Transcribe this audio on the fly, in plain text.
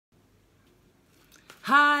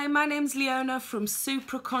Hi, my name's Leona from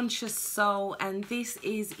Supra Conscioussoul, and this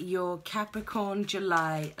is your Capricorn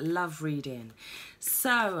July love reading. So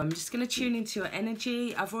I'm just going to tune into your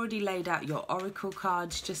energy. I've already laid out your oracle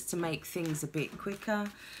cards just to make things a bit quicker.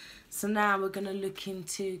 So now we're going to look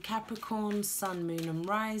into Capricorn, Sun, Moon and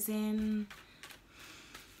Rising.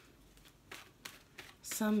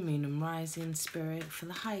 Sun, Moon and Rising, Spirit, for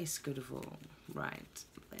the highest good of all. Right,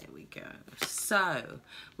 there we go. So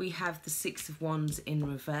we have the Six of Wands in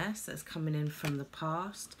reverse. That's coming in from the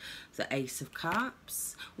past. The Ace of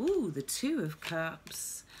Cups. Ooh, the Two of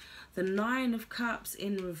Cups. The Nine of Cups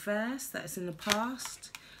in reverse. That's in the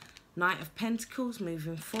past. Knight of Pentacles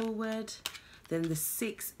moving forward. Then the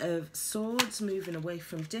Six of Swords moving away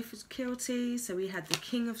from difficulty. So we had the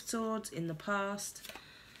King of Swords in the past.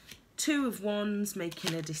 Two of Wands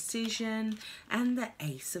making a decision, and the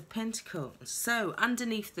Ace of Pentacles. So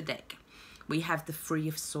underneath the deck we have the Three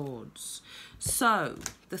of Swords. So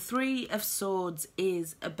the Three of Swords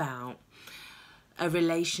is about a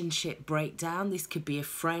relationship breakdown. This could be a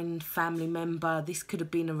friend, family member. This could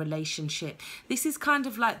have been a relationship. This is kind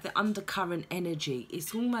of like the undercurrent energy.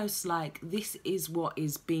 It's almost like this is what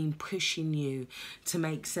is being pushing you to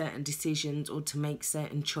make certain decisions or to make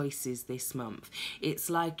certain choices this month. It's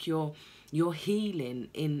like you're healing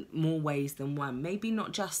in more ways than one. Maybe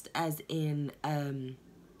not just as in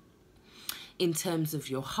terms of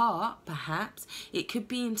your heart, perhaps. It could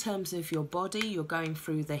be in terms of your body. You're going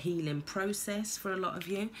through the healing process for a lot of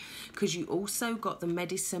you, because you also got the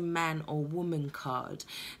Medicine Man or Woman card.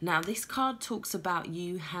 Now, this card talks about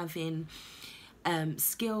you having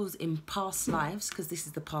skills in past lives, because this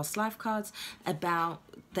is the past life cards, about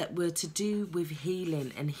that were to do with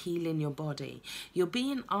healing and healing your body. You're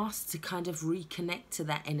being asked to kind of reconnect to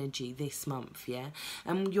that energy this month, yeah?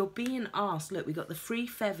 And you're being asked, look, we got the three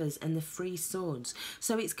feathers and the three swords.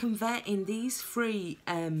 So it's converting these three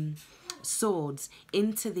swords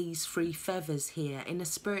into these three feathers here in a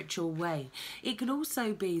spiritual way. It could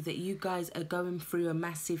also be that you guys are going through a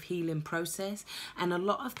massive healing process, and a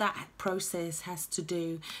lot of that process has to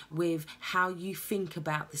do with how you think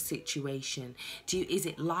about the situation. Is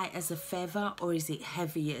it light as a feather or is it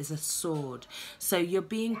heavy as a sword? So you're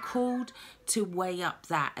being called to weigh up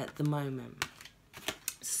that at the moment.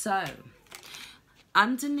 So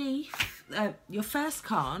underneath your first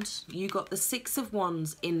card, you got the Six of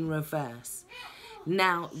Wands in reverse.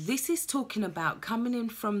 Now, this is talking about coming in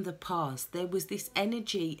from the past. There was this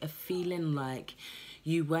energy of feeling like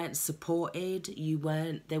you weren't supported,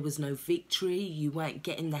 there was no victory, you weren't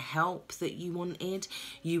getting the help that you wanted,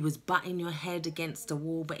 you was butting your head against a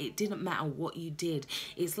wall, but it didn't matter what you did.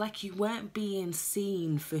 It's like you weren't being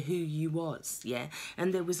seen for who you was, yeah?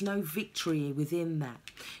 And there was no victory within that.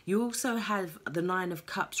 You also have the Nine of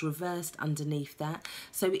Cups reversed underneath that.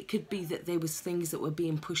 So it could be that there was things that were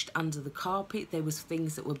being pushed under the carpet, there was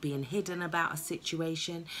things that were being hidden about a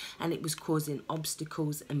situation, and it was causing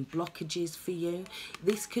obstacles and blockages for you.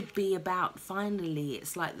 This could be about, finally,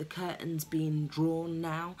 it's like the curtains being drawn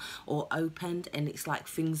now or opened, and it's like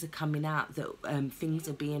things are coming out, that things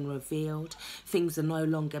are being revealed. Things are no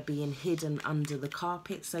longer being hidden under the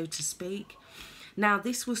carpet, so to speak. Now,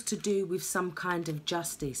 this was to do with some kind of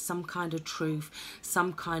justice, some kind of truth,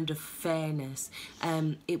 some kind of fairness.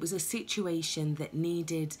 It was a situation that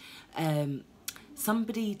needed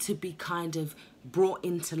somebody to be kind of brought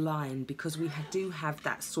into line, because we do have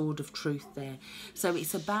that sword of truth there. So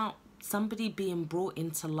it's about somebody being brought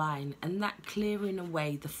into line and that clearing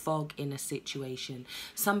away the fog in a situation.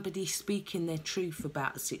 Somebody speaking their truth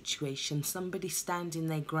about a situation. Somebody standing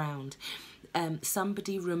their ground.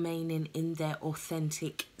 Somebody remaining in their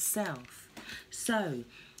authentic self. So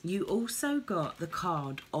you also got the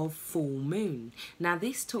card of Full Moon. Now,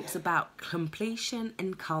 this talks about completion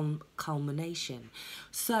and culmination.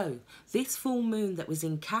 So this full moon that was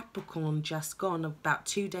in Capricorn just gone about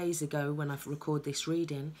 2 days ago when I've recorded this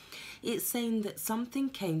reading, it's saying that something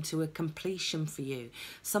came to a completion for you.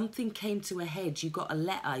 Something came to a head. You got a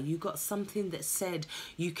letter. You got something that said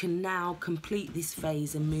you can now complete this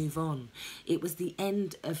phase and move on. It was the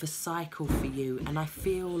end of a cycle for you, and I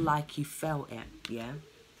feel like you felt it, yeah?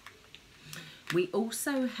 We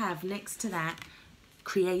also have, next to that,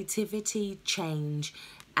 creativity, change,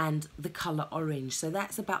 and the colour orange. So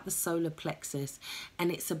that's about the solar plexus,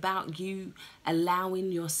 and it's about you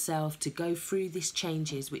allowing yourself to go through these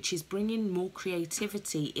changes, which is bringing more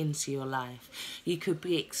creativity into your life. You could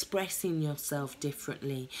be expressing yourself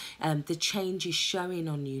differently. The change is showing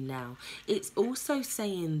on you now. It's also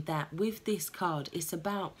saying that with this card, it's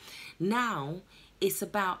about now it's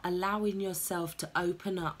about allowing yourself to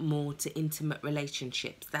open up more to intimate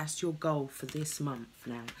relationships. That's your goal for this month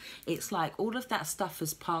now. It's like all of that stuff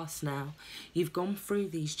has passed now. You've gone through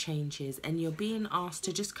these changes and you're being asked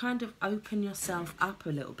to just kind of open yourself up a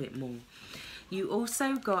little bit more. You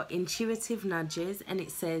also got intuitive nudges, and it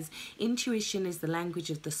says, intuition is the language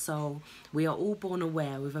of the soul. We are all born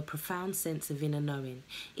aware with a profound sense of inner knowing.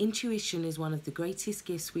 Intuition is one of the greatest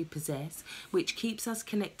gifts we possess, which keeps us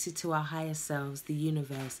connected to our higher selves, the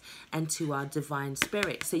universe, and to our divine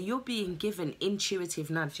spirit. So you're being given intuitive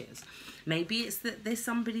nudges. Maybe it's that there's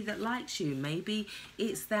somebody that likes you. Maybe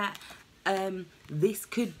it's that this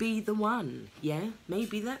could be the one. Yeah,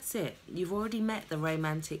 maybe that's it. You've already met the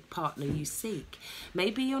romantic partner you seek.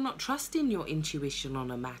 Maybe you're not trusting your intuition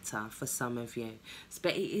on a matter for some of you,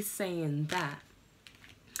 but it is saying that.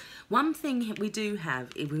 One thing we do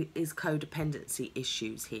have is codependency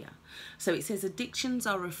issues here. So it says addictions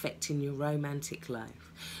are affecting your romantic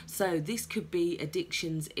life. So this could be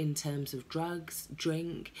addictions in terms of drugs,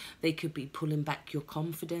 drink. They could be pulling back your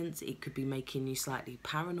confidence. It could be making you slightly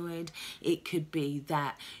paranoid. It could be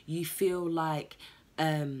that you feel like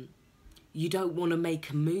you don't want to make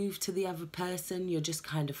a move to the other person. You're just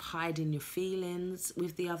kind of hiding your feelings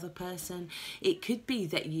with the other person. It could be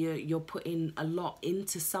that you're putting a lot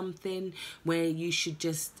into something where you should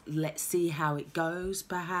just let's see how it goes,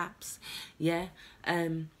 perhaps. Yeah.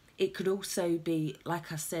 It could also be,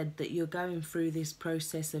 like I said, that you're going through this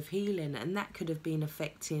process of healing, and that could have been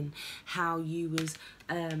affecting how you was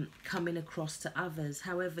coming across to others.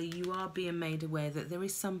 However, you are being made aware that there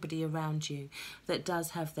is somebody around you that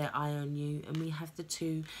does have their eye on you, and we have the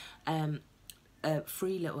two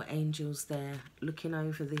three little angels there looking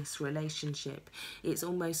over this relationship. It's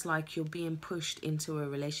almost like you're being pushed into a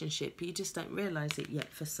relationship, but you just don't realise it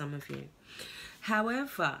yet for some of you.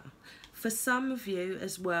 However, for some of you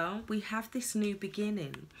as well, we have this new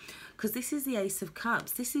beginning, because this is the Ace of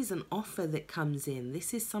Cups. This is an offer that comes in.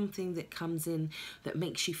 This is something that comes in that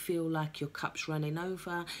makes you feel like your cup's running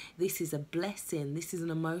over. This is a blessing. This is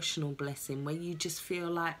an emotional blessing where you just feel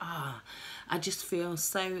like, I just feel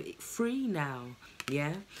so free now.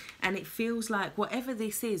 Yeah, and it feels like whatever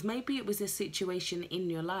this is, maybe it was a situation in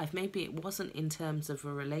your life, maybe it wasn't in terms of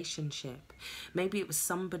a relationship, maybe it was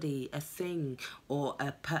somebody, a thing, or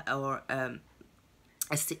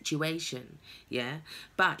a situation, yeah,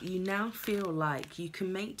 but you now feel like you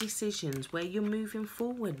can make decisions where you're moving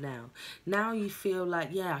forward now. Now you feel like,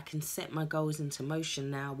 yeah, I can set my goals into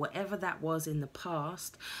motion now. Whatever that was in the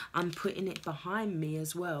past, I'm putting it behind me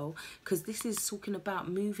as well, because this is talking about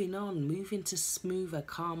moving on, moving to smoother,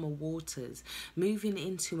 calmer waters, moving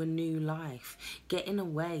into a new life, getting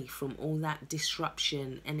away from all that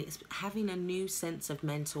disruption, and it's having a new sense of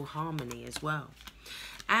mental harmony as well.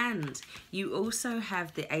 And you also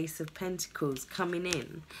have the Ace of Pentacles coming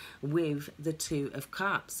in with the Two of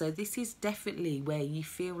Cups. So this is definitely where you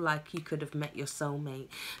feel like you could have met your soulmate.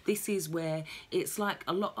 This is where it's like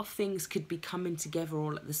a lot of things could be coming together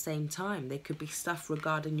all at the same time. There could be stuff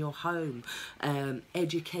regarding your home,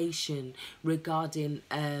 education, regarding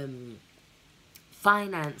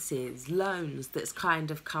finances, loans that's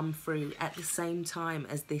kind of come through at the same time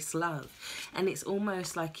as this love. And it's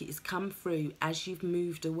almost like it's come through as you've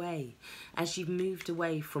moved away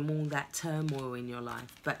from all that turmoil in your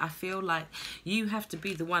life. But I feel like you have to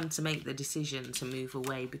be the one to make the decision to move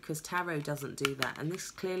away, because tarot doesn't do that. And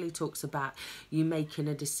this clearly talks about you making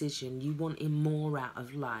a decision, you wanting more out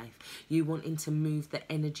of life, you wanting to move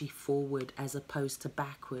the energy forward as opposed to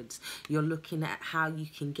backwards. You're looking at how you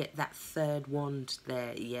can get that third wand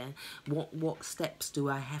there. Yeah, what steps do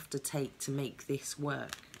I have to take to make this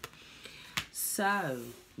work? So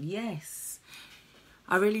yes,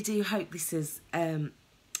 I really do hope this has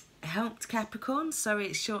helped, Capricorn. Sorry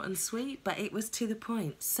it's short and sweet, but it was to the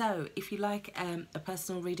point. So if you like a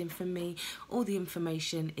personal reading from me, all the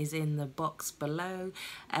information is in the box below.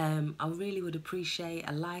 I really would appreciate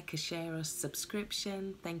a like, a share, or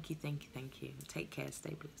subscription. Thank you, thank you, thank you. Take care,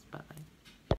 stay blessed. Bye bye.